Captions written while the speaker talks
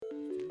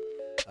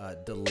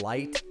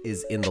delight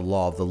is in the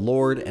law of the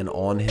Lord, and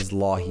on his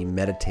law he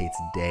meditates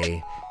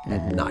day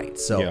and night.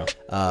 So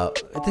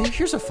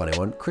here's a funny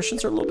one.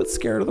 Christians are a little bit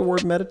scared of the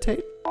word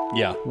meditate.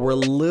 Yeah. We're a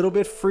little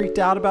bit freaked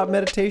out about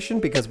meditation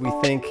because we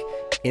think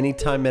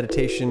anytime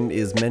meditation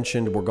is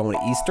mentioned, we're going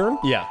to Eastern.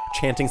 Yeah.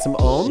 Chanting some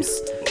ohms.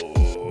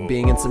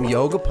 Being in some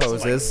yoga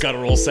poses. Some,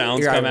 guttural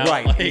sounds come out.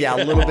 Right. Yeah,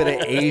 a little bit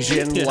of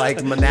Asian,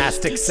 like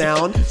monastic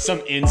sound.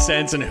 Some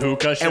incense and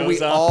hookah shows and we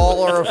up.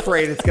 all are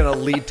afraid it's going to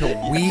lead to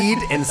weed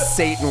and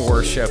Satan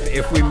worship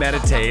if we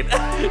meditate.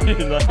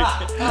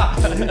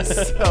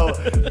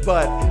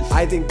 But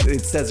I think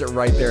it says it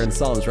right there in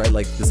Psalms, right?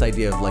 Like this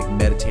idea of like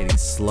meditating,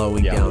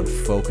 slowing down,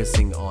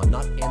 focusing on,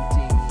 not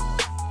emptying.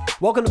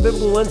 Welcome to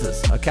Biblical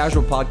Lenses, a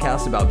casual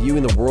podcast about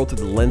viewing the world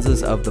through the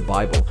lenses of the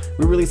Bible.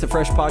 We release a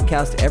fresh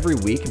podcast every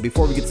week, and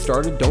before we get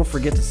started, don't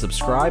forget to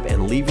subscribe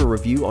and leave a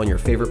review on your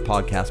favorite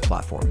podcast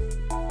platform.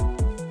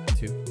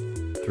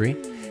 2, 3.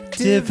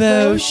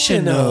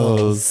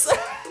 Devotionals.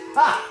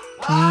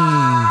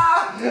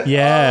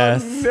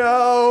 Yes.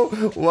 No.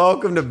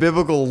 Welcome to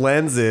Biblical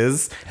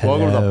Lenses. Hello.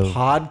 Welcome to the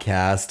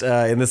podcast.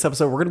 In this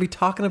episode, we're going to be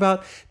talking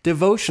about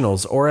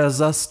devotionals, or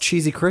as us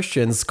cheesy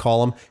Christians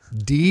call them,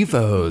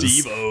 devos.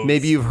 Devos.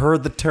 Maybe you've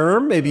heard the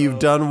term. Maybe you've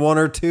done one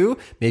or two.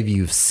 Maybe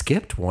you've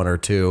skipped one or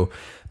two.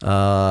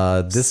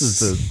 This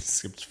is the...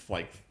 Skipped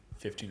like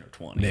 15 or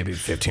 20. Maybe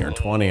 15 or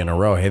 20 in a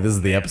row. Hey, this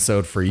is the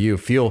episode for you.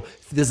 Feel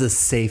this is a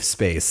safe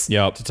space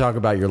to talk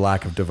about your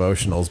lack of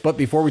devotionals. But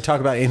before we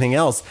talk about anything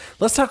else,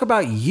 let's talk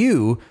about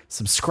you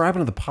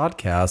subscribing to the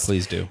podcast.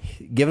 Please do.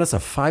 Giving us a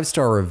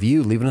 5-star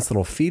review, leaving us a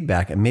little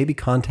feedback, and maybe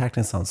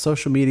contacting us on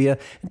social media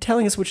and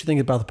telling us what you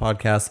think about the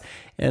podcast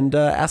and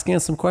asking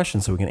us some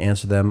questions so we can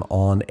answer them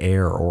on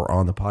air or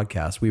on the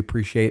podcast. We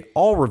appreciate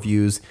all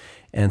reviews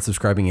and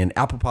subscribing in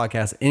Apple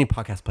Podcasts, any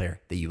podcast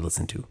player that you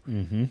listen to.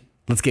 Mm-hmm.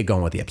 Let's get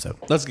going with the episode.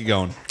 Let's get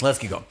going.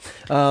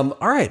 All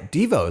right,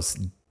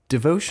 devotionals.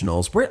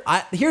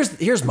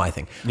 Here's my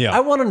thing. Yeah. I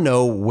want to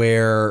know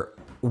where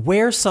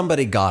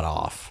somebody got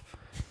off.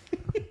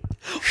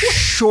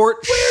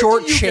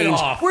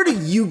 Shortchange. Where do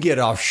you get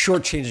off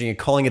shortchanging and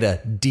calling it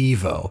a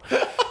devo?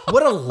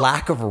 What a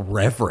lack of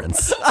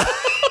reverence.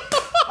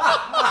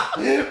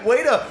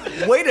 Way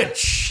to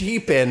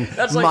cheapen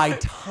my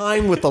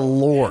time with the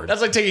Lord.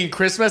 That's like taking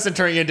Christmas and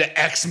turning it into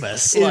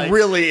Xmas. It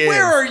really is.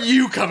 Where are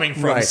you coming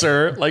from,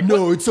 sir? Like,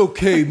 no, it's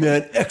okay,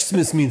 man.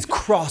 Xmas means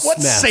cross what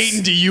mess.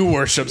 Satan do you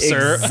worship,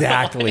 sir?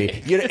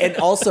 Exactly. And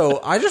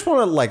also, I just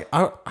want to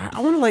I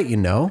want to let you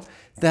know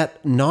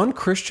that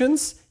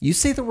non-Christians, you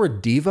say the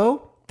word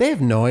devo, they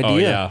have no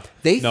idea.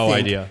 Oh,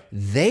 yeah.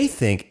 They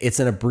think it's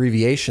an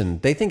abbreviation.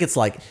 They think it's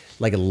like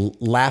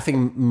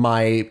laughing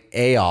my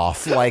A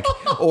off,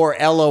 or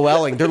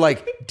LOLing. They're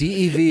like,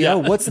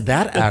 DEVO, what's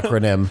that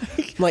acronym?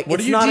 I'm like,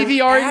 what it's are you not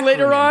DVRing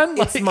later on?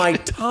 It's my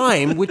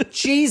time with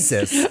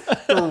Jesus,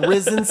 the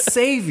risen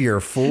Savior,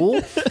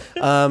 fool.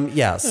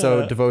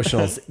 So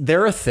devotionals,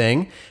 they're a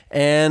thing.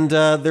 And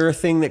they're a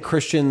thing that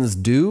Christians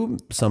do.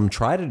 Some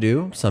try to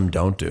do, some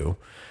don't do.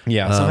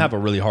 Yeah, some have a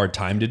really hard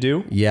time to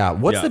do. Yeah.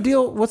 What's the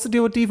deal? What's the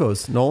deal with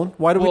devos, Nolan?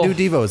 Why do we do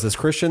devos as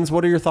Christians?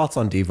 What are your thoughts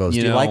on devos?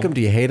 Do you like them?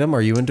 Do you hate them? Are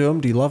you into them?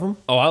 Do you love them?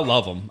 Oh, I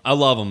love them.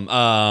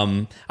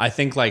 I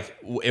think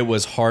it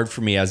was hard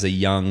for me as a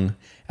young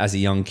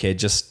kid,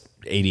 just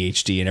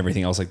ADHD and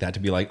everything else like that,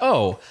 to be like,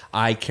 oh,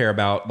 I care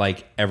about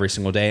every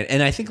single day.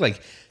 And I think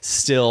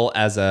still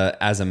as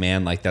a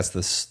man, that's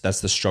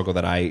the struggle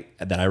that I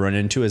run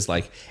into is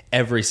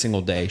every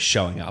single day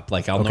showing up.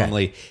 I'll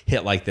normally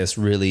hit this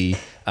really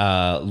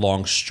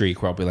long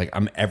streak where I'll be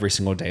I'm every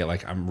single day,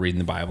 I'm reading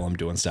the Bible, I'm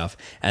doing stuff.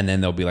 And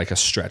then there'll be a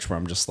stretch where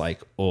I'm just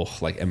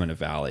I'm in a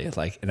valley.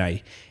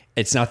 And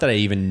it's not that I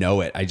even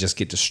know it. I just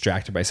get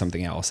distracted by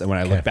something else. And when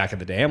I look back at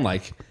the day, I'm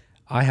like,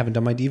 I haven't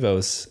done my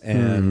devos.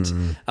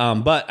 And,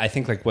 but I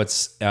think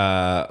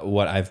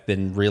what I've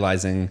been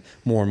realizing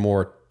more and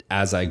more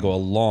as I go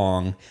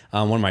along,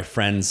 one of my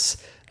friends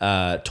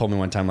told me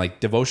one time,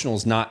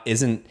 devotionals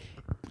isn't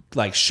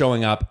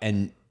showing up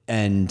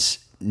and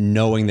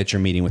knowing that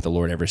you're meeting with the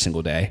Lord every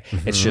single day.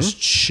 Mm-hmm. It's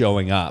just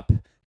showing up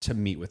to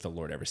meet with the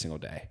Lord every single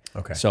day.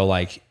 Okay. So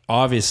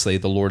obviously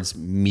the Lord's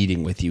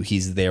meeting with you.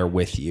 He's there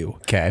with you.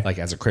 Okay.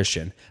 As a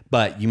Christian,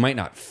 but you might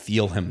not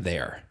feel him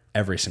there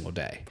every single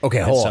day.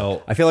 Okay, hold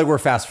on. I feel like we're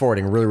fast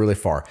forwarding really, really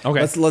far.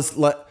 Okay.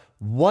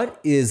 What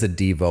is a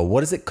devo?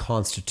 What does it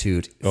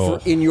constitute,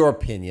 in your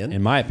opinion?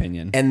 In my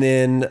opinion. And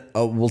then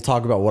we'll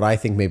talk about what I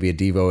think maybe a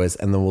devo is,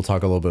 and then we'll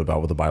talk a little bit about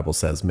what the Bible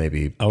says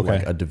maybe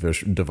a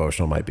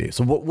devotional might be.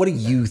 So what do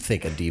you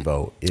think a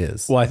devo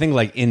is? Well, I think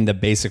in the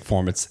basic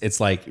form, it's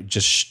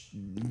just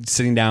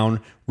sitting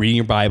down, reading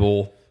your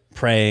Bible,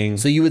 praying.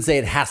 So you would say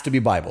it has to be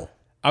Bible?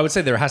 I would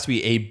say there has to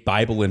be a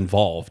Bible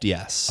involved.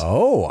 Yes.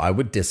 Oh, I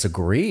would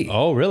disagree.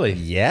 Oh, really?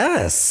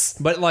 Yes.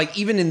 But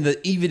even in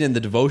the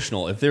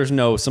devotional, if there's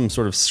some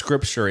sort of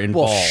scripture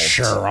involved, well,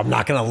 sure, I'm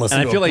not going to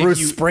listen to a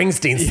Bruce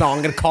Springsteen song.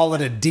 I'm going to call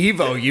it a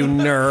devo, you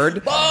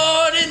nerd.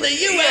 Born in the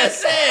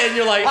USA, and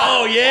you're like,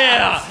 oh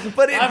yeah,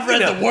 but I've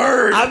read the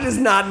word.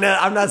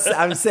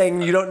 I'm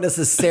saying you don't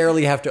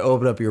necessarily have to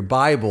open up your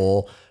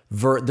Bible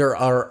there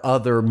are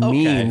other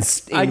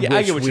means in I get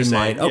which what we you're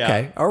might. saying.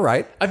 Okay, Yeah. all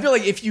right. I feel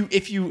like if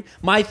you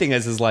my thing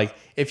is like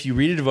if you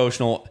read a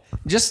devotional,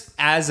 just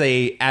as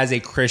a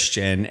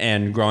Christian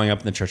and growing up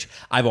in the church,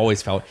 I've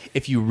always felt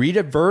if you read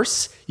a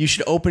verse, you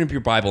should open up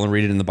your Bible and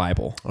read it in the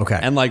Bible. Okay.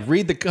 And like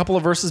read the couple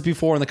of verses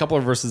before and the couple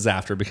of verses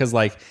after, because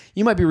like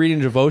you might be reading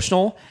a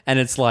devotional and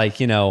it's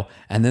like, and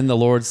then the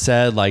Lord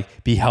said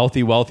like be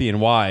healthy, wealthy, and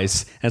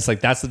wise. And it's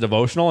like that's the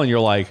devotional, and you're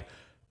like,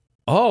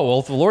 oh, well,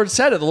 if the Lord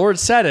said it, the Lord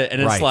said it.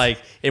 And it's Right.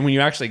 like, and when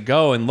you actually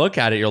go and look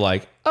at it, you're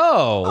like,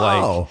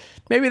 like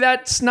maybe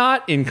that's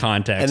not in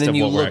context. And then of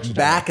you what we're look actually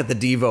back at the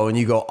Devo and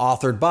you go,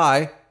 authored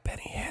by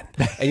Benny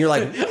Hinn. And you're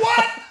like,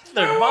 what?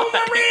 They're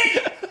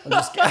I'm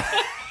just kidding.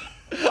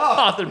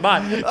 authored by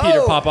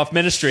Peter Popoff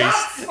Ministries.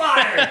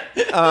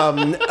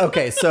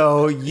 Okay,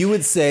 so you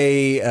would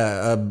say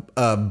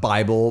a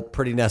Bible,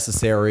 pretty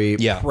necessary.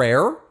 Yeah.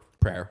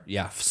 Prayer,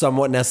 Yeah.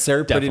 somewhat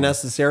necessary, pretty Definitely.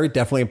 necessary,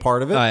 definitely a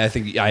part of it. I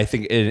think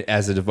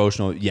as a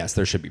devotional, yes,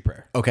 there should be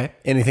prayer. Okay.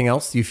 Anything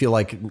else? Do you feel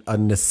like a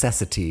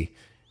necessity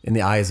in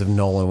the eyes of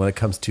Nolan when it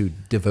comes to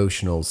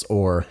devotionals,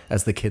 or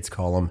as the kids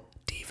call them,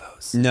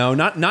 devos? No,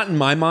 not in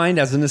my mind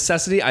as a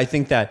necessity. I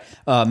think that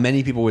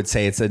many people would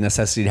say it's a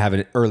necessity to have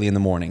it early in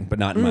the morning, but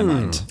not in my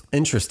mind.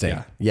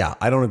 Interesting. Yeah,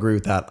 I don't agree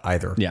with that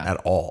either. Yeah.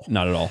 At all.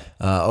 Not at all.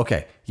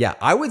 Okay. Yeah,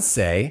 I would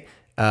say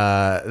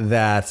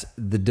that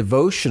the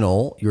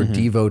devotional, your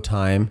Devo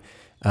time,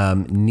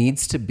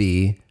 needs to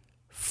be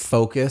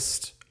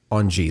focused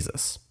on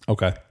Jesus.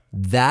 Okay.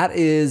 That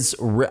is,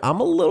 I'm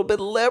a little bit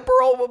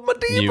liberal with my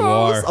devos. You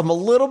are. I'm a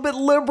little bit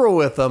liberal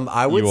with them.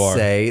 I would You are.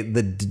 say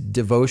the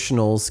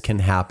devotionals can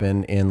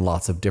happen in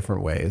lots of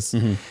different ways.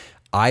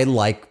 I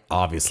like,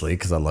 obviously,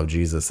 because I love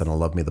Jesus and I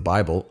love me the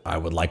Bible, I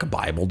would like a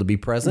Bible to be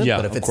present. Yeah,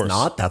 but if of it's course.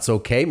 not, that's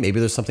okay. Maybe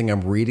there's something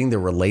I'm reading that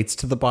relates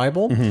to the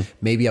Bible.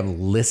 Maybe I'm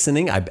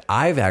listening.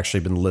 I've actually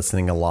been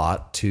listening a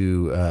lot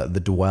to the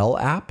Dwell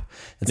app.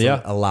 It's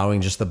Yeah.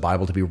 allowing just the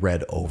Bible to be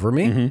read over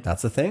me.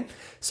 That's the thing.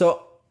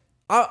 So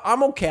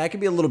I'm okay. I can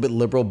be a little bit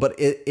liberal, but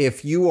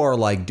if you are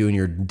like doing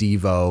your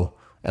Devo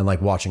and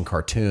like watching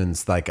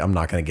cartoons, like I'm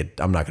not gonna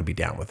be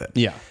down with it.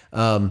 Yeah.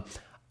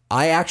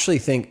 I actually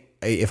think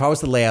if I was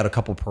to lay out a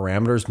couple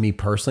parameters, me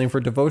personally for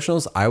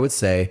devotionals, I would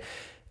say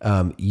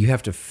you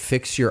have to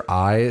fix your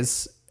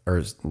eyes,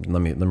 or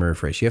let me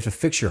rephrase. You have to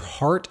fix your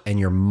heart and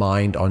your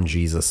mind on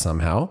Jesus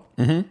somehow.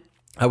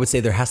 I would say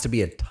there has to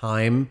be a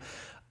time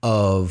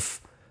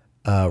of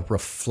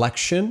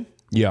reflection.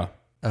 Yeah.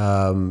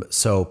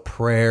 So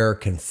prayer,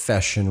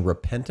 confession,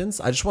 repentance.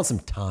 I just want some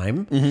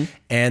time.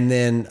 And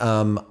then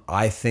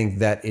I think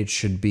that it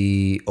should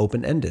be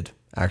open-ended.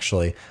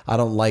 Actually, I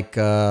don't like,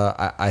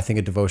 I think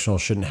a devotional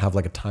shouldn't have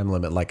like a time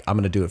limit. Like I'm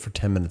going to do it for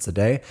 10 minutes a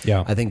day.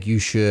 Yeah. I think you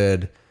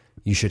should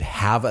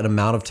have an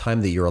amount of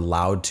time that you're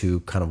allowed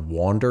to kind of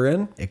wander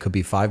in. It could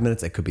be 5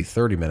 minutes. It could be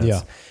 30 minutes.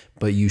 Yeah.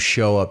 But you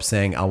show up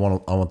saying, I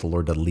want the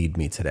Lord to lead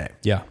me today.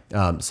 Yeah.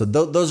 So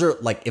those are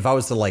like, if I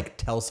was to like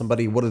tell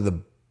somebody what are the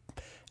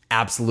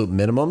absolute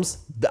minimums,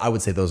 I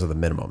would say those are the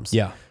minimums.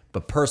 Yeah.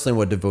 But personally,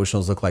 what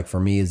devotionals look like for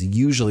me is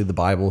usually the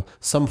Bible,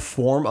 some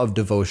form of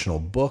devotional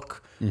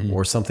book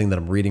or something that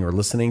I'm reading or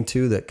listening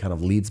to that kind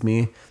of leads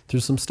me through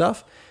some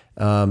stuff.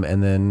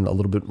 And then a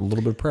little bit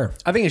of prayer.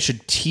 I think it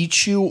should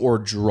teach you or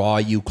draw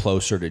you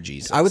closer to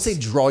Jesus. I would say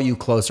draw you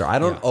closer. I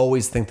don't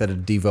always think that a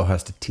Devo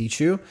has to teach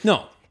you.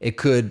 No. It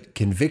could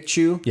convict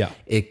you. Yeah.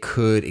 It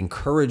could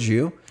encourage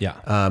you.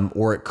 Yeah.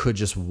 Or it could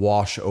just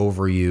wash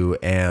over you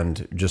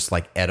and just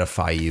like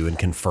edify you and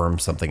confirm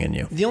something in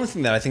you. The only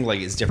thing that I think like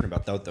is different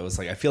about that though is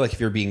like I feel like if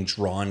you're being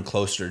drawn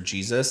closer to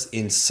Jesus,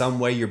 in some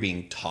way you're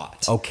being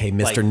taught. Okay, Mr.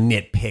 Like,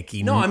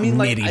 Nitpicky. no, I mean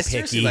like nitty I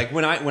seriously picky. like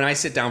when I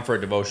sit down for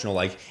a devotional,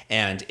 like,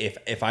 and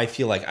if I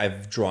feel like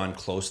I've drawn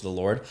close to the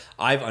Lord,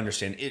 I've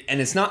understand it, and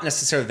it's not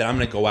necessarily that I'm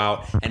going to go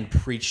out and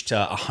preach to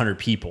 100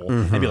 people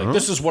and be like,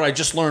 this is what I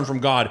just learned from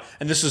God,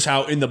 and this is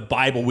how in the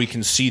Bible we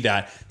can see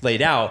that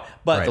laid out.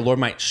 But Right. the Lord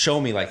might show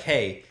me like,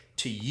 hey,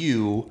 to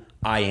you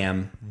I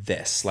am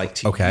this. Like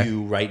to Okay.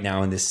 you right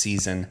now in this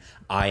season,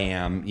 I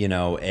am,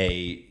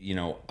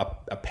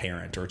 a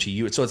parent, or to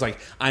you. So it's like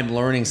I'm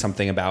learning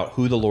something about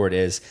who the Lord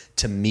is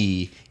to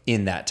me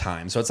in that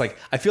time. So it's like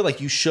I feel like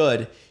you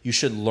should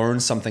learn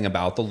something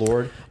about the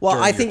Lord. Well,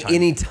 during I your think time.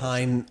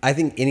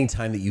 any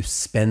time that you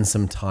spend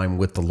some time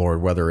with the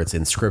Lord, whether it's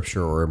in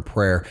scripture or in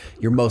prayer,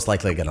 you're most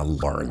likely going to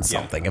learn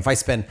something. If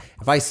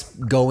I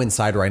go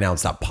inside right now and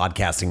stop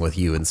podcasting with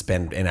you and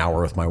spend an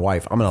hour with my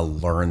wife, I'm going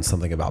to learn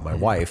something about my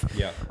wife.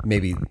 Yeah.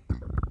 Maybe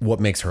what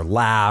makes her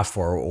laugh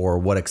or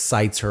what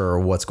excites her or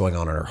what's going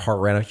on in her heart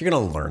right now. You're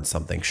going to learn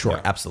something. Sure.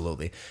 Yeah.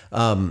 Absolutely.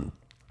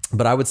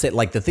 But I would say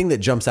like the thing that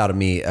jumps out at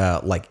me,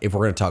 like if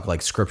we're going to talk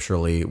like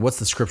scripturally, what's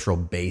the scriptural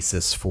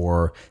basis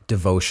for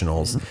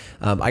devotionals?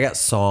 I got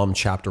Psalm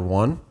chapter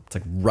 1. It's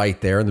like right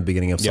there in the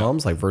beginning of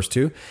Psalms, like verse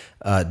 2.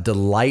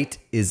 Delight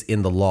is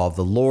in the law of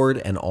the Lord,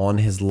 and on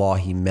his law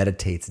he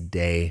meditates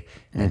day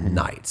and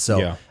night.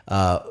 So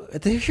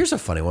here's a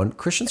funny one.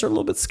 Christians are a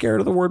little bit scared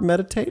of the word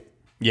meditate.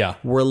 Yeah.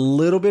 We're a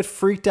little bit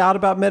freaked out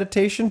about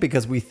meditation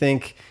because we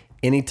think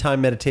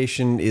anytime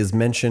meditation is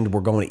mentioned,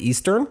 we're going to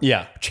Eastern.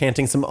 Yeah.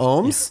 Chanting some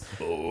ohms.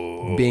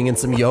 Being in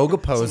some yoga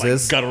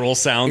poses. Guttural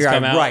sounds Yeah,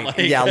 come out. right. Like,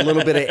 Yeah, a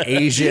little bit of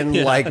Asian,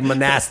 like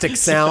monastic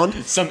sound.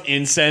 some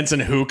incense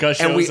and hookah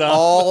shows And we up.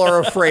 all are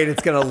afraid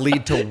it's going to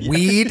lead to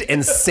weed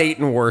and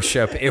Satan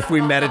worship if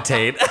we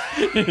meditate.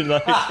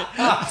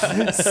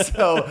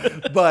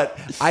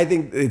 But I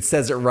think it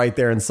says it right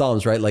there in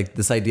Psalms, right? Like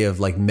this idea of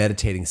like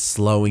meditating,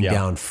 slowing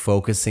down,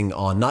 focusing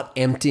on, not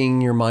emptying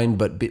your mind,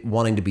 but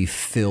wanting to be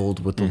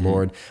filled with the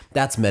Lord.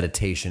 That's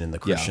meditation in the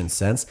Christian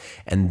sense.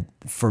 And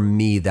for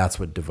me, that's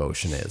what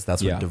devotion is.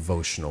 That's what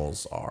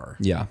devotionals are.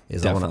 Yeah,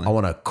 is definitely. I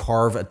want to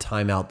carve a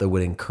time out that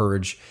would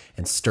encourage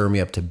and stir me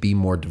up to be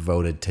more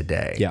devoted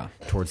today.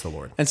 Towards the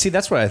Lord. And see,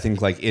 that's what I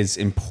think like is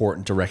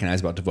important to recognize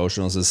about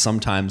devotionals is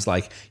sometimes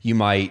like you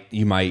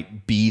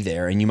might be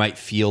there and you might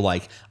feel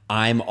like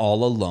I'm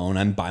all alone.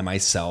 I'm by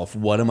myself.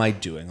 What am I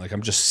doing? Like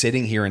I'm just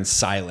sitting here in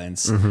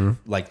silence,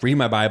 like reading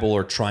my Bible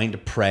or trying to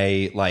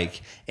pray,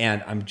 like,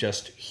 and I'm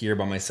just here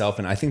by myself.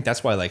 And I think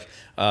that's why like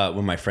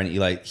when my friend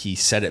Eli, he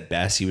said it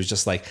best. He was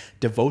just like,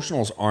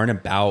 devotionals aren't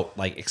about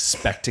like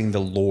expecting the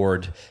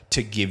Lord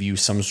to give you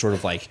some sort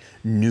of like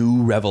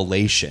new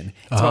revelation.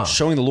 It's about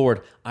showing the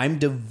Lord, I'm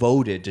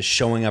devoted to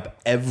showing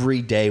up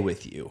every day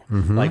with you.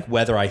 Like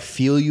whether I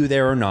feel you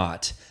there or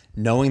not,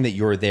 knowing that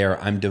you're there,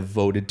 I'm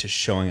devoted to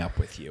showing up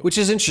with you. Which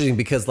is interesting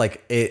because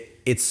like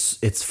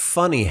it's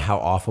funny how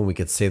often we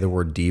could say the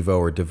word devo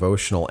or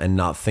devotional and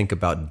not think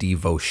about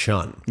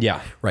devotion.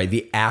 Yeah. Right.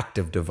 The act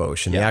of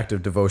devotion, the act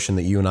of devotion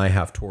that you and I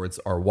have towards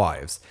our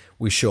wives.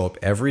 We show up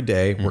every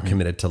day. We're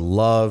committed to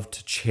love,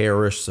 to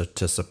cherish,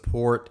 to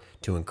support,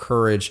 to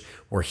encourage.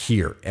 We're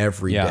here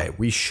every day.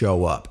 We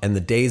show up. And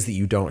the days that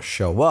you don't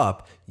show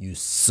up, you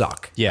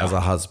suck as a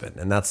husband.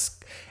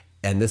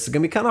 And this is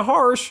going to be kind of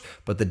harsh,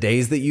 but the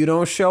days that you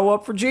don't show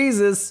up for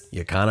Jesus,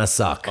 you kind of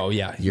suck. Oh,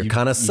 yeah. You're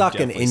kind of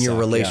sucking definitely in your suck,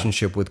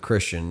 relationship with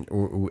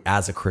Christian,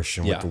 as a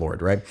Christian with the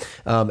Lord, right?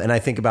 And I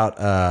think about,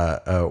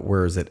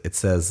 where is it? It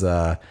says,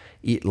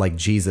 like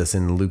Jesus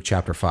in Luke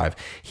chapter 5,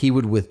 he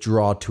would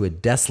withdraw to a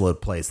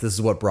desolate place. This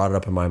is what brought it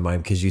up in my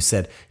mind because you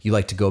said you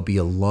like to go be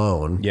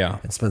alone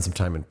and spend some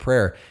time in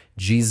prayer.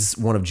 Jesus,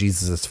 one of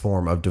Jesus's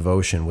form of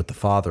devotion with the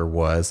Father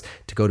was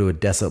to go to a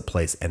desolate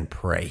place and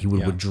pray. He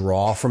would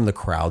withdraw from the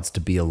crowds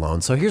to be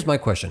alone. So here's my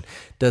question.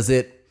 Does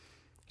it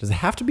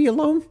have to be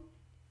alone?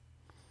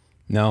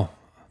 No.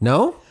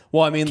 No?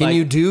 Well, I mean, can like,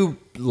 you do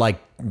like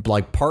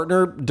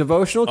partner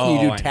devotional?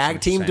 Can you do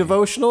tag team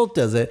devotional?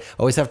 Does it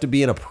always have to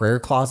be in a prayer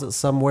closet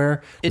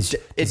somewhere? Does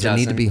there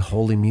need to be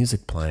holy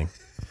music playing?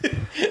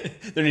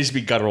 There needs to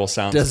be guttural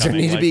sounds. Does there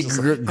need to be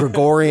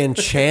Gregorian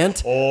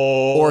chant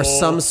or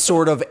some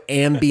sort of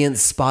ambient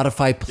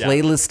Spotify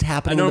playlist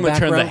happening in the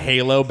background? I normally turn the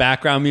Halo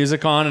background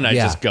music on and I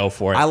just go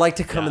for it. I like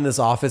to come in this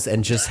office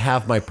and just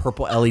have my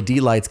purple LED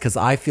lights because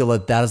I feel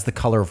that is the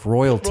color of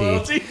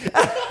royalty.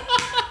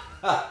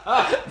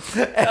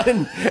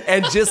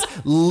 and just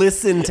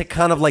listen to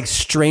kind of like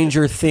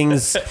Stranger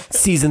Things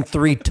season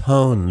 3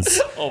 tones.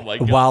 Oh my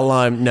God. While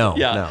I'm no.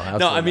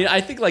 I mean,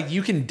 I think like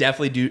you can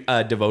definitely do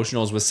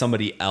devotionals with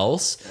somebody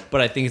else, but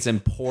I think it's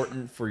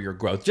important for your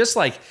growth. Just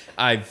like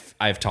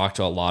I've talked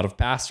to a lot of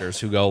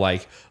pastors who go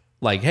like,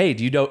 hey,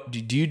 do you do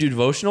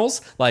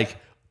devotionals? Like,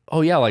 oh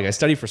yeah, like I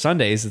study for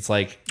Sundays. It's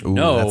like,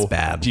 no, that's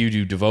bad. Do you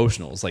do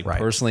devotionals? Like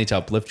personally to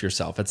uplift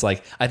yourself? It's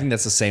like, I think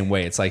that's the same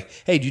way. It's like,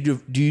 hey, do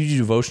you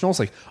do devotionals?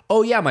 Like,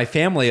 oh yeah, my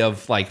family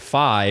of like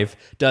 5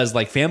 does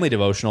like family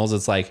devotionals.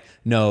 It's like,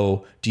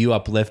 no, do you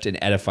uplift and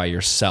edify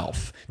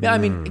yourself? I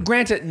mean,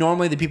 granted,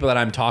 normally the people that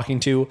I'm talking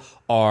to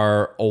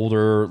are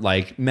older,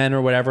 like men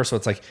or whatever. So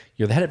it's like,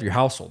 you're the head of your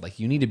household. Like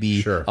you need to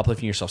be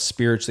uplifting yourself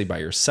spiritually by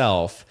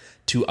yourself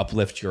to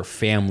uplift your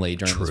family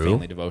during those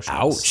family devotions.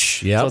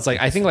 Ouch. Yeah. So it's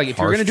like, I think like if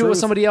you're going to do it with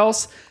somebody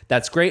else,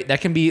 that's great.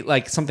 That can be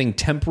like something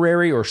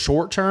temporary or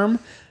short term,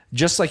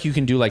 just like you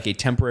can do like a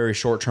temporary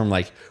short term,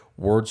 like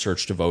word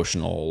search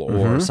devotional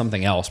or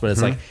something else. But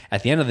it's like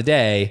at the end of the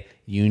day,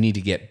 you need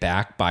to get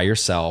back by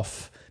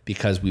yourself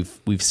because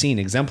we've seen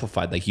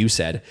exemplified, like you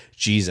said,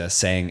 Jesus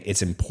saying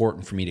it's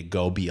important for me to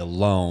go be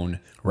alone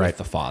with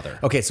the Father.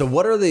 Okay, so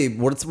what's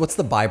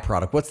the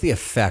byproduct? What's the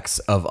effects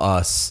of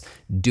us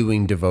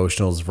doing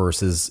devotionals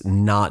versus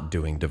not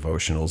doing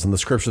devotionals? And the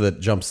scripture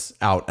that jumps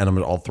out, and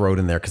I'll throw it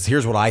in there because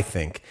here's what I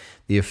think: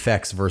 the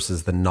effects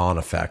versus the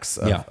non-effects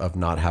of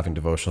not having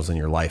devotionals in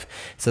your life.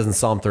 It says in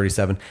Psalm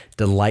 37,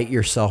 "Delight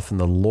yourself in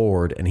the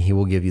Lord, and He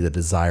will give you the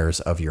desires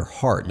of your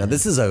heart." Now,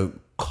 this is a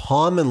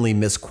commonly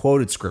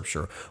misquoted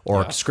scripture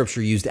or a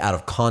scripture used out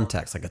of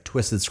context, like a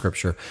twisted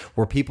scripture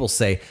where people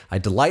say, I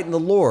delight in the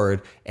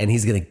Lord and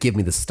He's going to give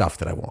me the stuff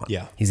that I want.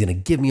 Yeah. He's going to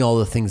give me all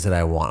the things that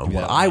I want. And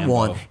what I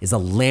want is a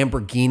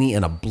Lamborghini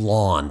and a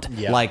blonde.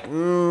 Yeah. Like,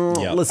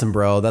 listen,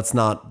 bro, that's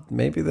not,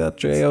 maybe that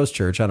J.O.'s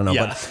church. I don't know.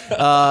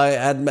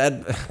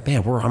 But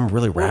man, I'm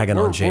really ragging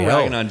on J.O. We're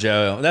ragging on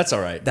J.O. That's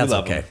all right. That's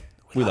okay.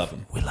 We love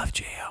him. We love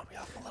J.O.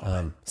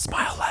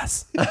 Smile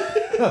less.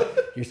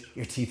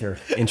 Your teeth are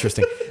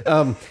interesting.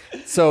 But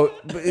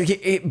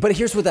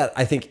here's what that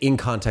I think in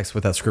context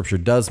what that scripture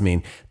does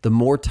mean. The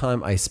more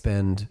time I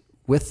spend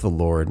with the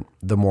Lord,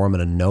 the more I'm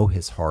going to know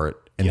his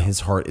heart, and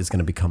his heart is going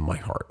to become my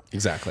heart.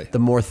 Exactly. The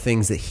more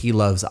things that he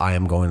loves, I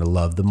am going to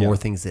love. The more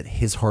things that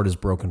his heart is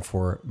broken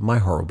for, my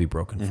heart will be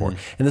broken for.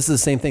 And this is the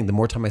same thing. The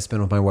more time I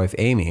spend with my wife,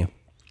 Amy,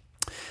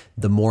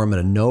 the more I'm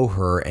going to know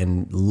her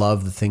and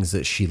love the things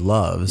that she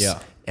loves. Yeah.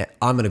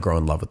 I'm going to grow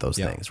in love with those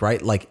things,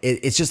 right? Like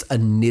it's just a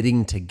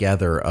knitting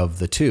together of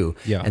the two.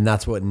 Yeah. And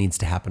that's what needs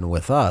to happen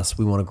with us.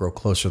 We want to grow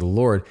closer to the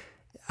Lord.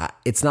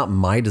 It's not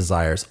my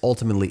desires.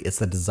 Ultimately, it's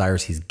the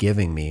desires he's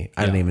giving me.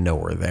 I don't even know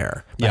we're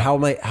there. But how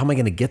am I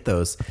going to get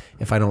those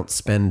if I don't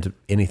spend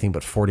anything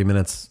but 40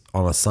 minutes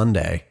on a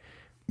Sunday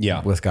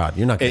with God?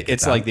 You're not going to get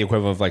It's that. like the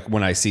equivalent of like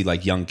when I see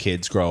like young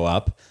kids grow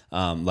up,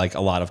 like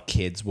a lot of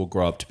kids will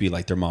grow up to be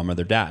like their mom or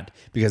their dad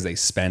because they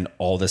spend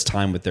all this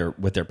time with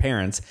their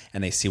parents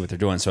and they see what they're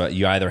doing. So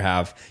you either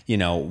have,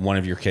 one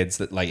of your kids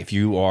that, like, if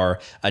you are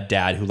a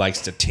dad who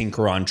likes to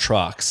tinker on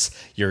trucks,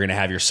 you're going to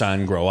have your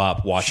son grow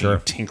up watching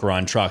you tinker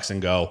on trucks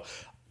and go,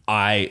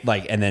 and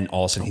then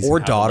all of a sudden he's or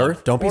daughter,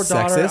 don't be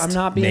sexist. I'm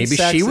not being Maybe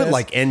sexist. she would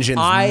like engines.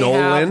 I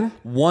Nolan. have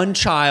one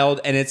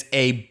child and it's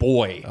a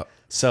boy.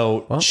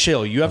 So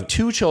chill. You have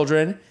two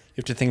children. You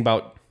have to think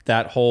about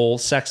that whole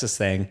sexist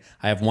thing.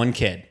 I have one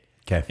kid.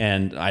 Okay.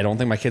 And I don't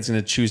think my kid's going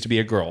to choose to be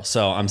a girl.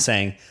 So I'm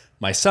saying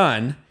my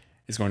son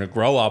is going to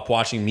grow up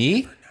watching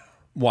me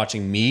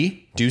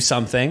do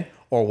something,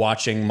 or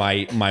watching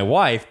my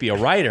wife be a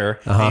writer,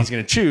 and he's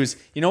going to choose,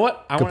 you know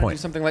what? I want to do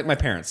something like my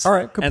parents. All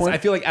right, good and point. I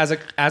feel like as a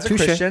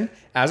Christian,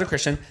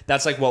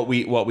 that's like what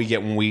we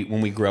get when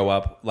we grow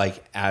up.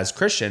 Like as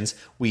Christians,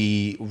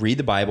 we read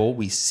the Bible,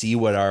 we see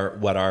what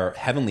our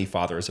heavenly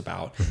Father is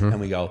about, and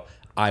we go,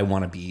 I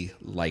want to be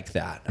like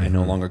that. I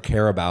no longer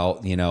care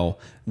about,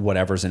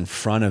 whatever's in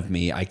front of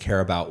me. I care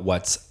about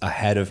what's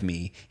ahead of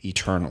me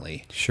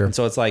eternally. Sure. And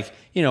so it's like,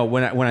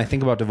 when I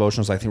think about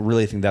devotionals, I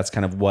really think that's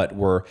kind of what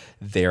we're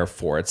there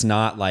for. It's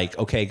not like,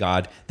 okay,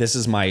 God, this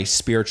is my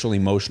spiritual,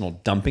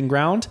 emotional dumping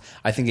ground.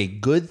 I think a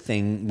good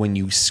thing when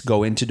you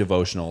go into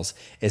devotionals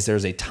is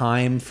there's a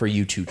time for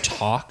you to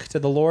talk to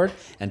the Lord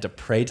and to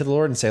pray to the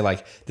Lord and say,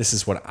 like, this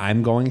is what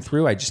I'm going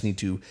through. I just need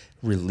to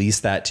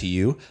release that to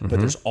you. But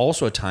there's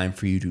also a time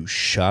for you to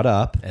shut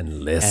up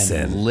and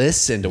listen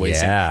to what he's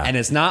saying. And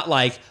it's not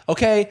like,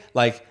 okay,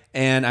 like,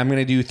 and I'm going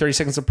to do 30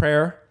 seconds of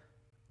prayer.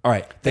 All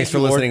right. Thanks for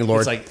listening,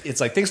 Lord.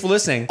 It's like, thanks for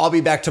listening. I'll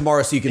be back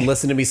tomorrow so you can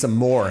listen to me some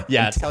more.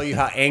 Yeah. And tell you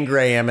how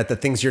angry I am at the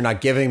things you're not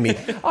giving me.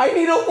 I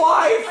need a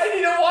wife.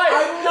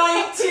 I'm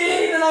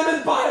 19 and I'm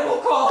in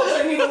Bible college.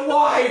 I need a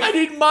wife. I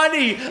need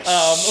money.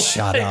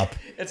 Shut up.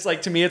 It's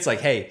like, to me, it's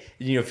like, hey,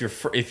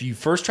 if you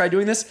first try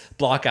doing this,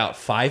 block out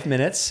 5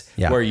 minutes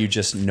where you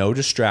just no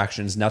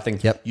distractions, nothing.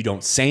 Yep. You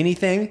don't say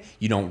anything.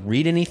 You don't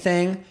read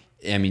anything.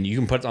 I mean, you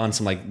can put on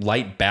some like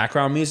light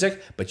background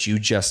music, but you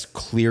just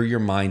clear your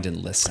mind and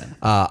listen.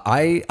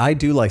 I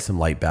do like some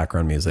light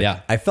background music.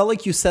 Yeah. I felt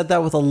like you said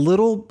that with a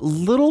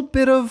little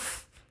bit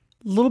of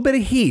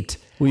heat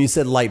when you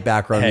said light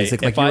background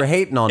music, like you were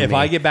hating on me. If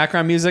I get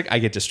background music, I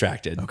get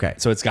distracted. Okay.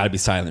 So it's got to be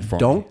silent for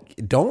me.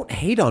 Don't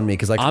hate on me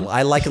because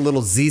I like a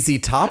little ZZ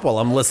Top while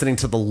I'm listening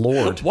to the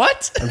Lord.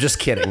 What? I'm just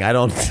kidding. I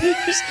don't.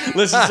 Just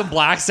listen to some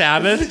Black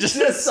Sabbath.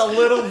 Just a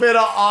little bit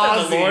of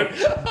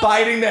Ozzy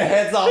biting the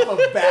heads off of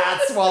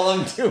bats while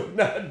I'm doing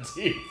a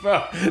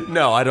Devo.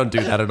 No, I don't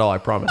do that at all. I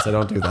promise. I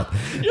don't do that.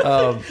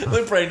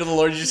 Like praying to the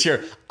Lord, you just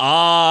hear,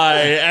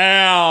 I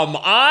am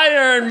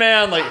Iron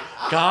Man. Like,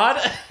 God.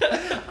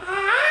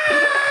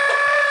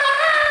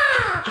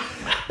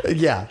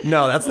 Yeah,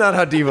 no, that's not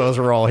how Devos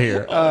roll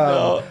here.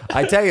 No.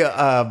 I tell you,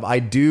 I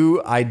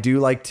do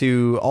like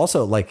to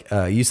also, like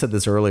you said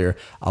this earlier,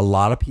 a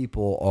lot of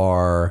people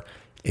are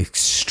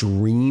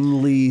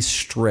extremely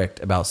strict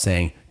about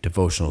saying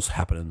devotionals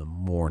happen in the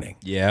morning.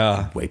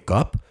 Yeah. You wake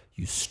up,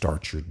 you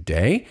start your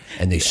day,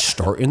 and they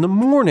start in the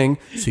morning,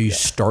 so you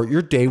start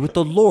your day with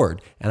the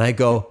Lord. And I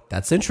go,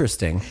 that's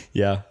interesting.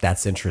 Yeah.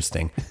 That's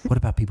interesting. What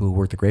about people who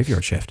work the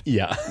graveyard shift?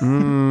 Yeah.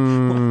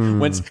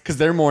 Because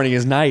their morning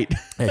is night.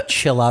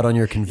 Chill out on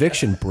your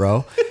conviction,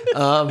 bro.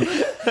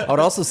 I would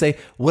also say,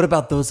 what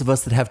about those of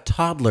us that have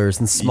toddlers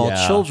and small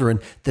children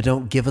that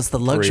don't give us the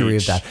luxury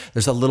of that?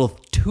 There's a little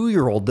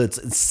 2-year-old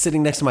that's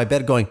sitting next to my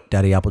bed going,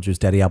 Daddy apple juice,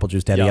 Daddy apple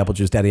juice, Daddy apple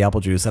juice, Daddy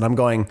apple juice. And I'm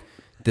going,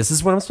 this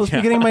is when I'm supposed to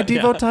be getting my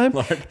Devo time?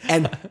 Lord.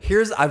 And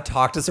I've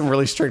talked to some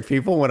really strict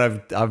people when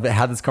I've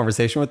had this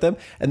conversation with them,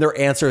 and their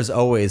answer is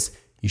always,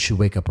 you should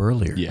wake up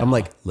earlier. Yeah. I'm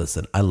like,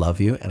 listen, I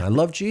love you and I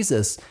love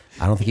Jesus.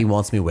 I don't think he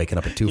wants me waking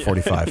up at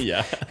 2:45.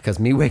 Yeah. Because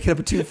me waking up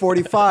at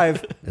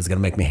 2:45 is going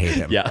to make me hate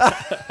him. Yeah.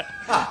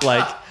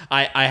 Like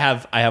I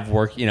have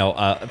work,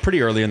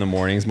 pretty early in the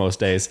mornings most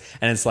days.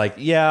 And it's like,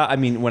 I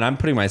mean, when I'm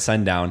putting my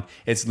son down,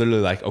 it's literally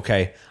like,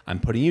 okay,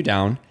 I'm putting you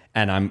down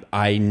and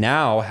I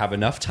now have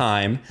enough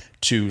time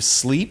to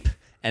sleep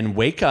and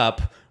wake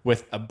up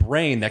with a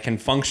brain that can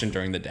function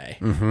during the day.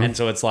 Mm-hmm. And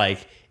so it's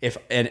like,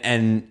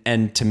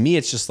 and to me,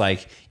 it's just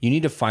like, you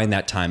need to find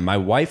that time. My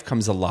wife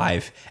comes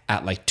alive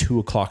at like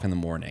 2:00 in the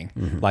morning.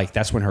 Mm-hmm. Like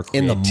that's when her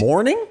In the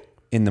morning?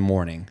 In the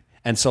morning.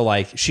 And so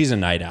like, she's a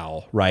night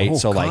owl, right? Oh,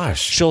 so gosh. like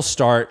she'll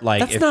start like,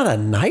 That's not a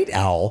night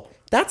owl.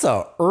 That's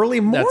a early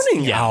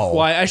morning owl.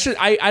 Well, I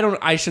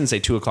shouldn't say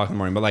 2:00 in the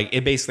morning, but like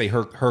it basically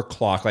her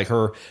clock, like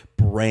her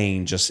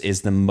brain just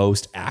is the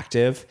most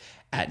active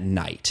at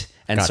night.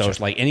 And Gotcha. so it's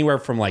like anywhere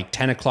from like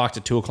 10:00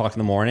 to 2:00 in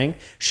the morning,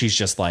 she's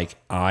just like,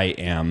 I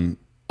am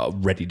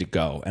ready to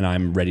go and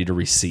I'm ready to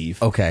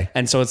receive. Okay.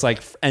 And so it's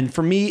like, and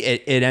for me,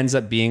 it ends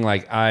up being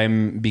like,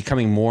 I'm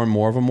becoming more and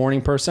more of a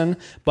morning person,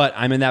 but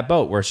I'm in that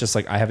boat where it's just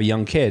like, I have a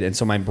young kid. And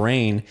so my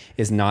brain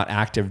is not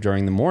active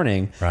during the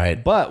morning.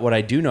 Right. But what I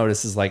do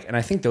notice is like, and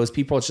I think those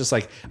people, it's just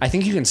like, I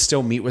think you can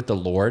still meet with the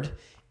Lord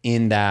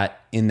in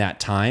that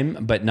time,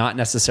 but not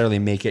necessarily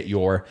make it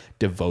your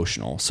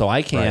devotional. So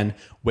I can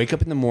wake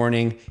up in the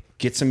morning,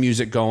 get some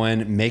music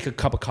going, make a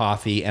cup of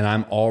coffee, and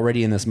I'm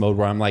already in this mode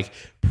where I'm like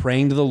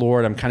praying to the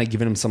Lord. I'm kind of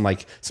giving him some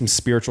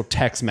spiritual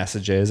text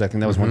messages. I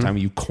think that was one time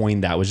you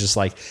coined that, was just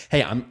like,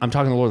 hey, I'm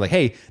talking to the Lord, like,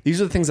 hey,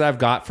 these are the things that I've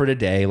got for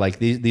today. Like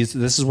this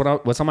is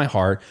what's on my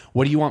heart.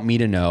 What do you want me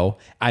to know?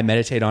 I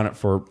meditate on it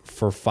for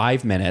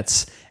 5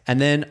 minutes, and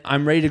then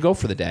I'm ready to go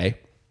for the day.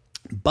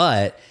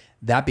 But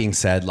that being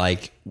said,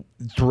 like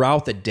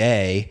throughout the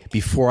day,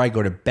 before I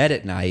go to bed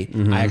at night,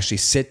 I actually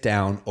sit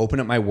down, open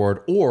up my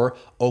word, or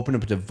open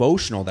up a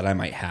devotional that I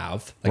might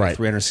have, like a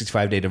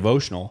 365-day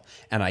devotional,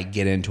 and I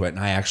get into it and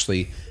I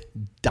actually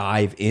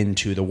dive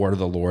into the word of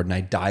the Lord and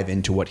I dive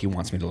into what he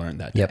wants me to learn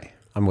that day.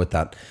 I'm with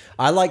that.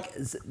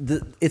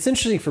 It's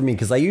interesting for me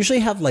because I usually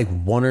have like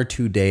 1 or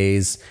 2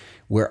 days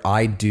where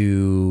I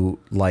do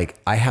like,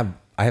 I have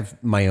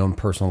my own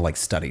personal like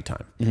study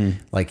time.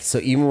 Like, so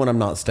even when I'm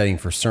not studying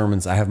for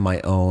sermons, I have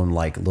my own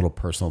like little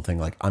personal thing.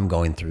 Like I'm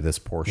going through this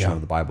portion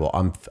of the Bible.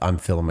 I'm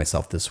feeling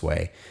myself this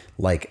way.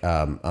 Like,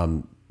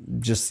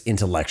 just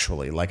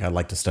intellectually, like I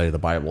like to study the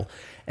Bible.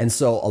 And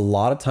so a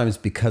lot of times,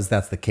 because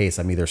that's the case,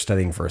 I'm either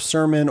studying for a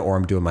sermon or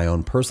I'm doing my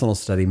own personal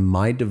study.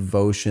 My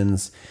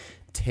devotions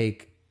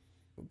take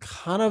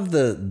kind of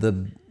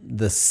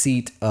the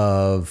seat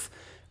of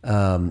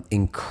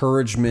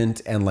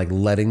encouragement and like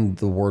letting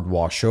the word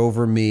wash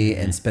over me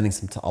and spending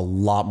a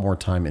lot more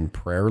time in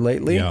prayer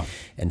lately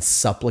and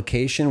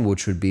supplication,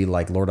 which would be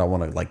like, Lord, I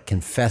want to like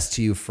confess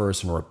to you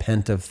first and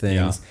repent of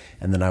things.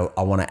 And then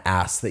I want to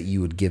ask that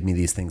you would give me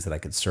these things that I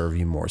could serve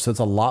you more. So it's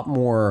a lot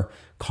more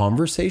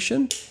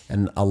conversation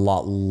and a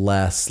lot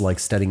less like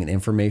studying and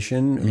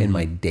information in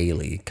my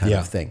daily kind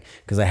of thing.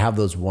 Because I have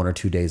those 1 or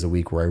 2 days a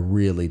week where I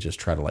really just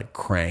try to like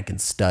crank and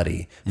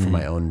study for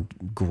my own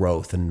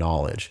growth and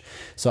knowledge.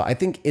 So I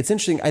think it's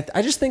interesting.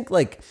 I just think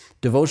like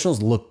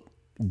devotionals look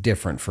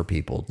different for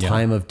people.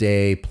 Time of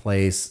day,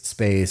 place,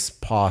 space,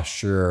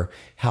 posture,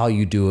 how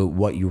you do it,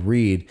 what you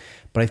read.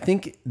 But I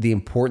think the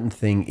important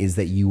thing is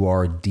that you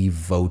are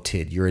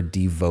devoted. You're a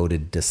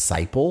devoted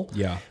disciple.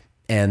 Yeah.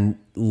 And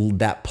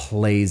that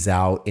plays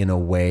out in a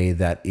way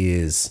that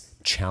is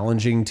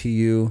challenging to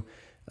you,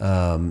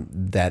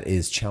 that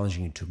is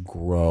challenging you to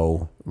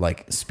grow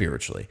like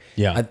spiritually.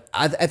 Yeah.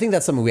 I think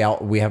that's something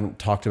we haven't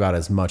talked about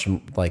as much.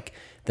 Like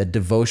that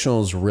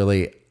devotionals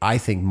really, I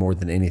think more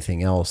than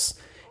anything else,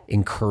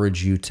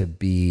 encourage you to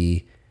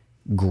be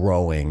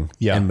growing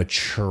and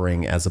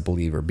maturing as a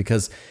believer.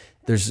 Because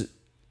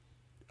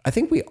I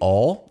think we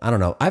all, I don't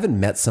know, I haven't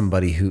met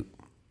somebody who,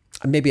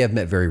 maybe I've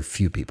met very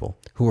few people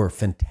who are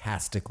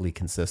fantastically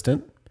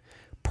consistent,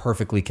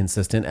 perfectly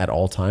consistent at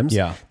all times.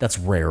 Yeah. That's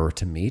rarer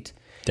to meet.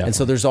 Definitely. And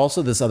so there's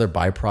also this other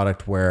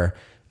byproduct where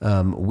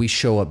we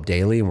show up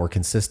daily and we're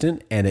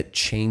consistent, and it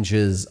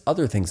changes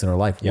other things in our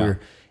life. Yeah.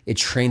 It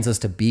trains us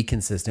to be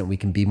consistent. We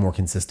can be more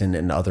consistent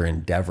in other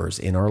endeavors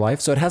in our life.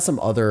 So it has some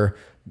other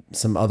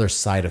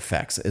side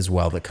effects as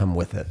well that come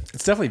with it.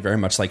 It's definitely very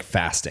much like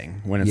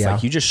fasting, when it's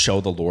like you just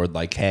show the Lord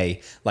like,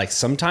 hey, like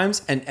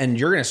sometimes, and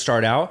you're going to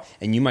start out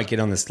and you might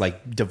get on this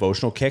like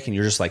devotional kick and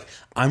you're just like,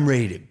 I'm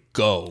ready to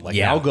go. Like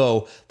I'll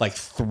go like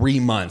 3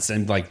 months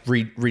and like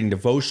reading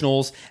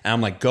devotionals and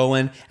I'm like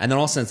going, and then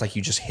all of a sudden it's like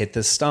you just hit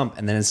this stump,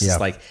 and then it's just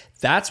like,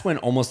 that's when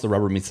almost the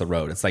rubber meets the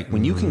road. It's like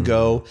when you can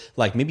go,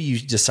 like maybe you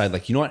decide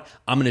like, you know what,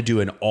 I'm going to do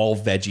an all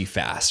veggie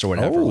fast or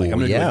whatever. Like I'm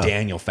going to do a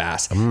Daniel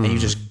fast, and you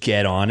just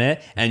get on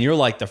it. And you're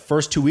like, the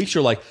first 2 weeks,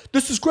 you're like,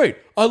 this is great.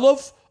 I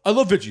love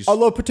veggies. I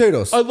love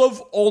potatoes. I love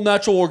all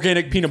natural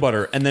organic peanut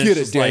butter. And then Get it's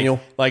just it, Daniel.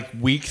 like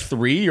week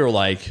 3, you're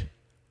like,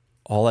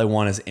 all I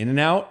want is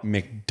In-N-Out,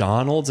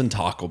 McDonald's, and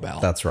Taco Bell.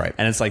 That's right.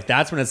 And it's like,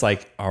 that's when it's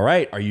like, all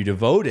right, are you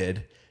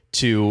devoted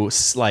to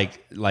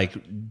like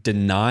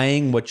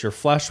denying what your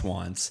flesh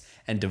wants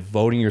and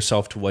devoting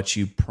yourself to what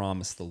you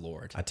promised the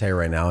Lord? I tell you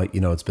right now,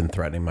 you know, it's been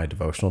threatening my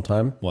devotional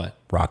time. What?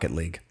 Rocket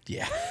League.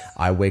 Yeah.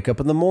 I wake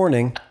up in the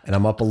morning and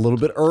I'm up a little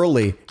bit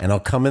early, and I'll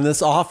come in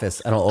this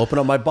office and I'll open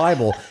up my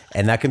Bible,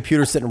 and that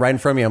computer's sitting right in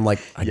front of me. I'm like,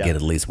 I get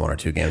at least 1 or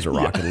 2 games of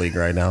Rocket League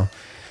right now,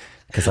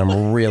 because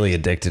I'm really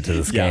addicted to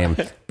this game.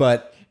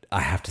 But I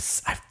have to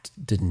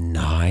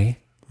deny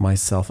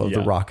myself of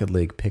the Rocket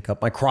League, pick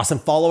up my cross and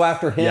follow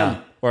after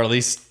him. or at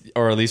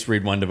least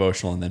read one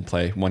devotional and then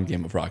play one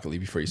game of Rocket League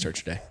before you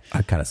start your day.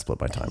 I kind of split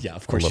my time. Yeah,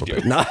 of course a you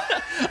little do. bit.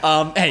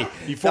 Hey,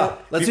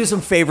 Let's do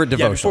some favorite devotionals.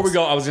 Yeah, before we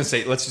go, I was going to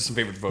say, let's do some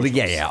favorite devotionals.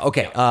 Yeah.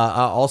 Okay.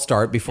 I'll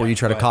start before you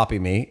try to copy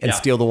me and Yeah.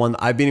 steal the one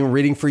I've been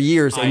reading for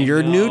years and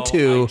you're new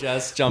to. I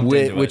just jumped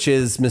into it. Which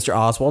is Mr.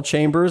 Oswald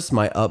Chambers,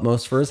 My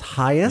Utmost for His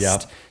Highest. Yeah.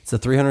 It's a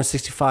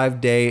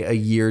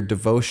 365-day-a-year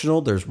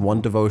devotional. There's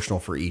one devotional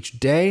for each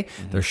day.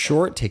 They're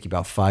short, take you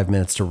about 5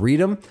 minutes to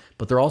read them,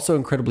 but they're also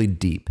incredibly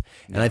deep.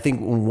 And I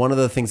think one of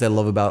the things I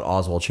love about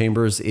Oswald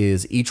Chambers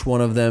is each one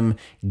of them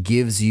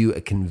gives you a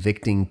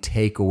convicting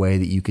takeaway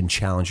that you can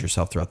challenge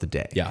yourself throughout the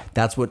day. Yeah.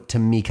 That's what, to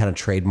me, kind of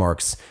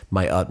trademarks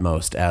My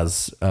Utmost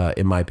as,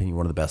 in my opinion,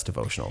 one of the best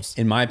devotionals.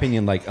 In my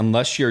opinion, like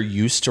unless you're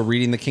used to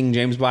reading the King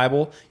James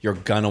Bible, you're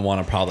gonna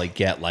want to probably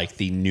get like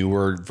the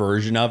newer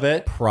version of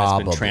it.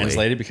 Probably. That's been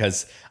translated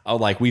because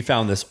like we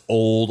found this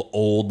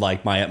old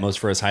like My Utmost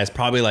for His Highest,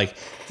 probably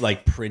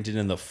like printed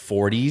in the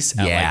 40s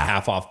at like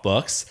half off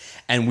books,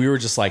 and we were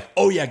just like,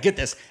 oh yeah, get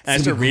this. And I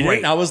started reading it,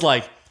 and I was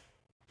like,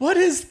 what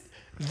is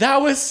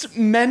that was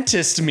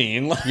mentist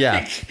mean? Like,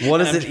 Yeah.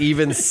 What is it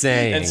even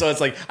saying? And so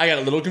it's like, I got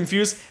a little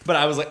confused, but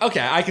I was like,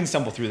 okay, I can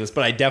stumble through this.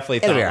 But I definitely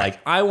thought, like,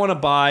 I want to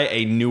buy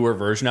a newer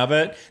version of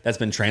it that's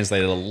been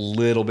translated a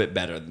little bit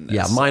better than this.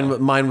 Yeah,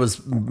 mine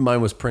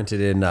was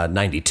printed in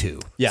 92.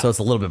 Yeah. So it's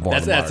a little bit more.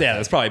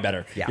 That's probably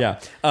better. Yeah.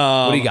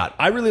 What do you got?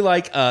 I really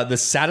like The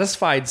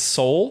Satisfied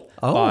Soul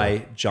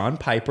by John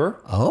Piper.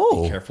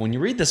 Oh. Be careful when you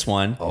read this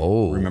one.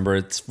 Oh. Remember,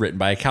 it's written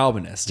by a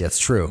Calvinist. That's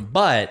true.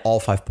 But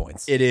all 5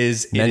 points. it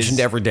is mentioned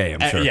every day,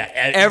 I'm sure. Yeah,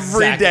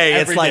 every exactly. day.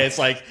 Every day it's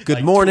like good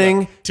like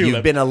morning. tulip.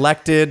 You've been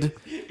elected.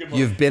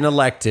 You've been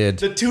elected.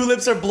 The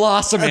tulips are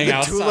blossoming The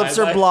outside. tulips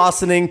are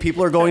blossoming.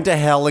 People are going to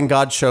hell, and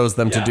God chose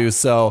them to do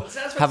so.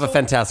 Have a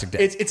fantastic day.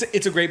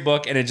 It's a great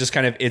book, and it just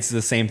kind of it's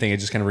the same thing. It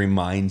just kind of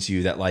reminds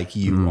you that like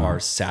you are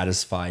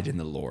satisfied in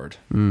the Lord.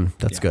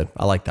 That's good.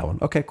 I like that one.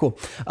 Okay, cool.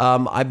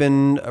 I've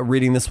been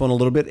reading this one a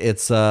little bit.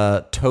 It's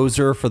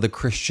Tozer for the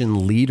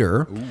Christian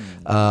Leader,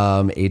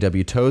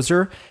 A.W.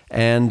 Tozer.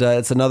 And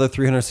it's another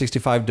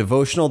 365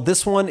 devotional.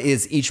 This one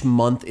is each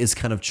month is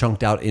kind of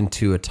chunked out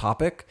into a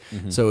topic.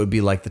 So it would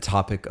be like the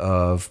topic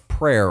of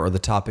prayer or the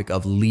topic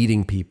of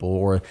leading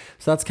people.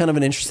 So that's kind of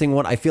an interesting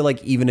one. I feel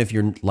like even if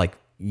you're like,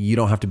 you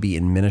don't have to be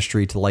in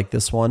ministry to like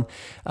this one.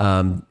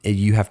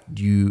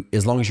 You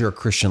as long as you're a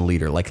Christian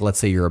leader, like let's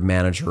say you're a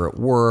manager at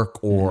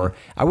work, or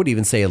I would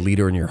even say a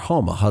leader in your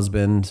home, a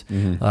husband,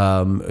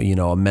 a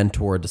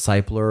mentor, a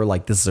discipler.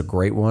 Like this is a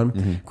great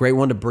one, great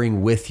one to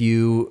bring with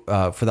you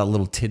for that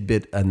little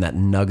tidbit and that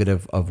nugget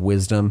of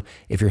wisdom.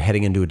 If you're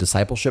heading into a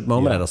discipleship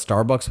moment at a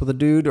Starbucks with a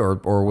dude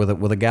or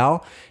with a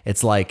gal,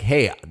 it's like,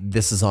 hey,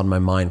 this is on my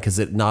mind, because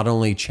it not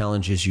only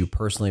challenges you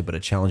personally, but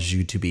it challenges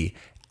you to be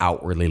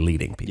outwardly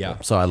leading people.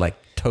 Yeah. So I like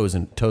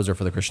Tozer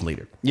for the Christian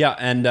Leader. Yeah,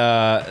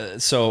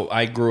 and so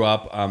I grew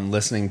up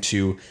listening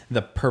to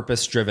The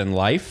Purpose-Driven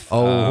Life.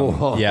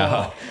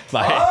 I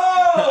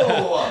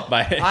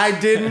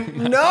didn't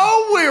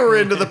know we were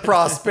into the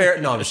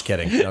prosperity. No, I'm just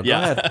kidding. No, go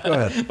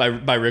ahead.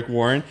 By Rick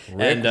Warren.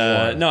 Warren.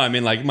 No, I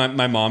mean like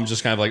my mom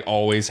just kind of like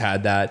always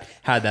had that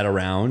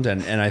around,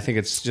 and I think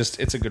it's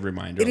a good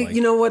reminder.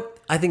 You know what?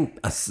 I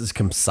think this is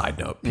a side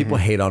note. People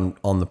hate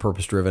on the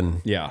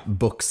purpose-driven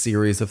book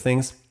series of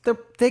things.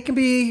 They can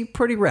be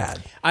pretty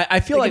rad.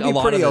 I feel like a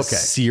lot of the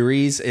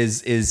series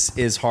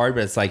is hard,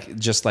 but it's like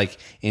just like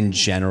in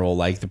general,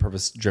 like The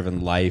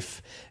Purpose-Driven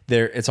Life.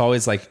 It's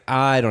always like,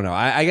 I don't know.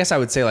 I guess I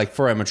would say like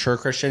for a mature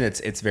Christian,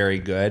 it's very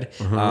good.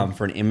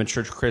 For an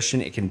immature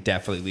Christian, it can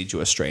definitely lead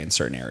you astray in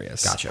certain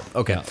areas. Gotcha.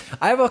 Okay. Yeah.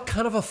 I have a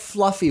kind of a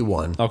fluffy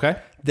one. Okay.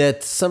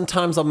 That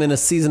sometimes I'm in a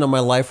season of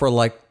my life where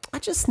like, I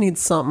just need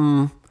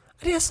something.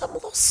 I need something a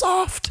little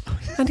soft.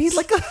 I need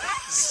like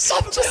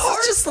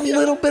just a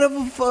little bit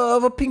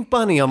of a pink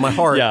bunny on my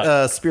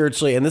heart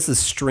spiritually. And this is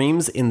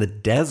Streams in the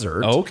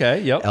Desert.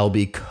 Okay, yep.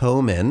 L.B.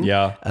 Coman.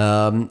 Yeah.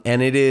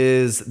 And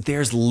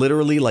there's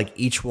literally like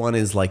each one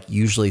is like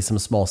usually some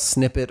small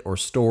snippet or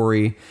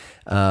story.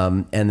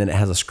 And then it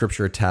has a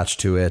scripture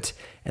attached to it.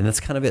 And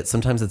that's kind of it.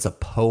 Sometimes it's a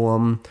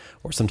poem,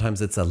 or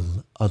sometimes it's a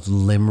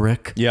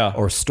limerick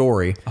or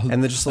story.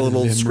 And then just a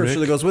little scripture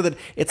that goes with it.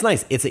 It's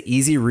nice. It's an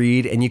easy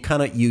read, and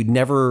you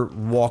never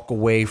walk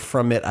away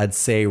from it, I'd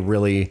say,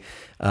 really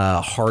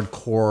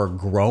hardcore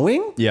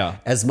growing. Yeah.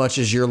 As much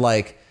as you're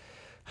like,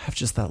 I have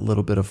just that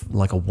little bit of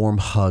like a warm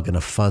hug and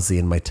a fuzzy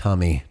in my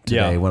tummy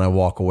today when I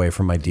walk away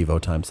from my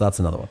Devo time. So that's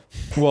another one.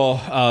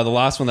 Well, the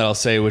last one that I'll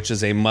say, which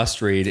is a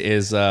must read,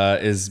 is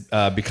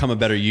Become a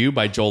Better You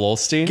by Joel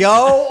Osteen.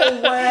 Go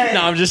away.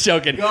 No, I'm just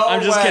joking.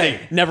 I'm just kidding.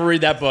 Never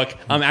read that book.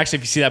 Actually,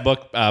 if you see that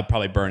book,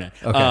 probably burn it.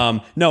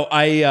 Okay. No,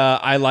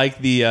 I like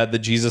the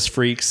Jesus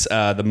Freaks,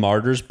 the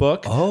Martyrs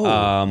book.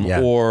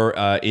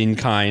 Or In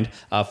Kind,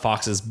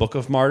 Fox's Book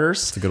of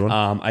Martyrs. It's a good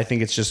one. I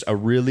think it's just a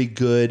really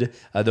good.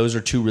 Those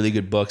are two really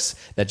good books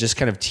that just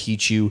kind of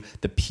teach you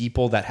the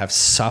people that have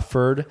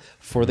suffered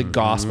for the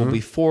gospel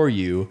before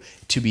you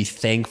to be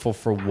thankful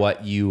for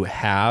what you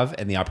have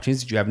and the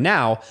opportunities that you have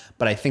now.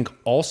 But I think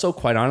also,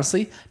 quite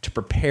honestly, to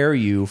prepare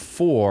you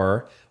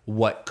for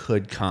what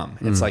could come.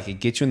 It's like it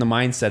gets you in the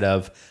mindset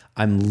of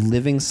I'm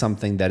living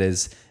something that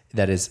is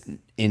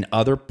in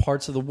other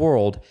parts of the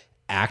world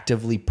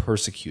actively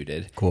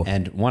persecuted. Cool.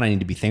 And one, I need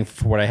to be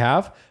thankful for what I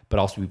have, but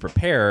also be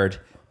prepared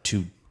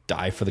to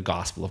die for the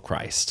gospel of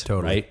Christ.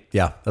 Totally. Right?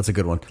 Yeah, that's a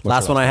good one.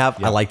 Last one I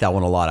have, I like that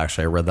one a lot,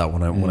 actually. I read that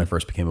one when I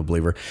first became a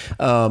believer.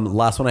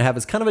 Last one I have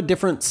is kind of a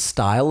different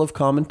style of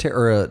commentary,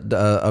 or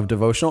of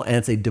devotional, and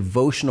it's a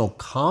devotional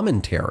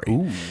commentary.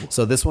 Ooh.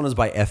 So this one is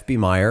by F.B.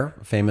 Meyer,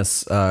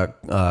 famous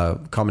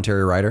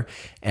commentary writer.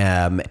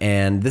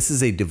 And this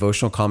is a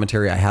devotional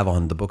commentary I have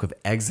on the book of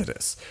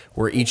Exodus,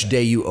 where each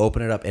day you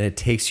open it up and it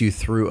takes you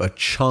through a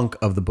chunk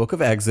of the book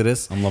of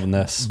Exodus. I'm loving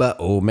this. But,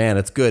 oh man,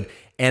 it's good.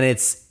 And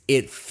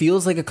it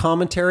feels like a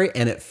commentary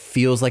and it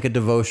feels like a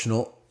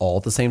devotional all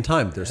at the same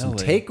time. There's some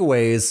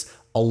takeaways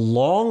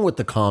along with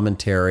the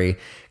commentary.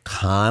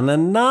 Kind of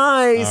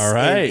nice. All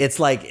right. It's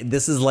like,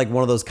 this is like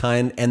one of those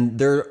and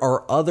there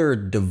are other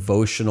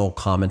devotional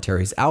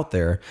commentaries out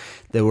there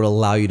that would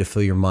allow you to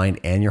fill your mind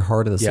and your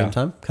heart at the same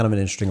time. Kind of an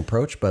interesting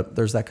approach, but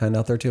there's that kind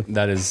out there too.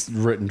 That is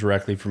written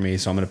directly for me,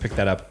 so I'm going to pick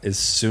that up as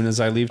soon as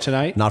I leave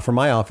tonight. Not for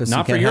my office.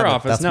 Not for your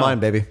office. That's mine,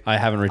 baby. I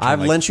haven't returned.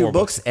 I've lent you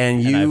books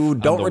and you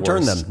don't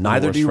return them.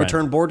 Neither do you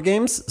return board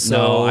games. So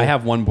no, I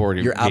have one board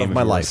game. You're out of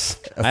my life.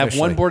 I have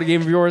one board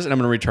game of yours, and I'm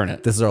going to return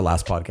it. This is our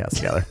last podcast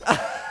together.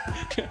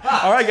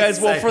 All right,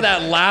 guys. Well, for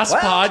that last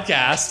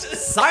podcast,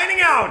 signing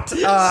out.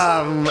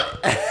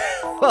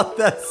 Well,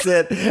 that's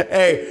it.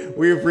 Hey,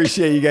 we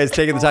appreciate you guys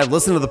taking the time to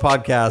listen to the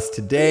podcast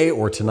today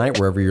or tonight,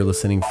 wherever you're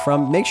listening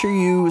from. Make sure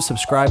you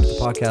subscribe to the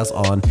podcast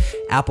on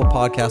Apple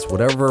Podcasts,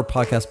 whatever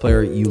podcast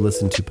player you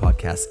listen to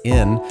podcasts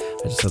in.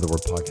 I just said the word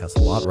podcast a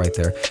lot right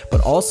there.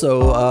 But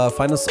also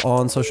find us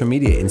on social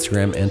media,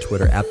 Instagram and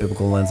Twitter at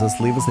Biblical Lenses.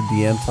 Leave us a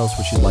DM. Tell us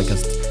what you'd like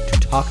us to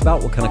talk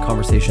about, what kind of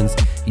conversations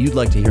you'd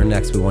like to hear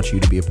next. We want you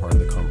to be a part of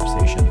the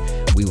conversation.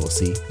 We will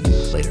see you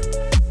later.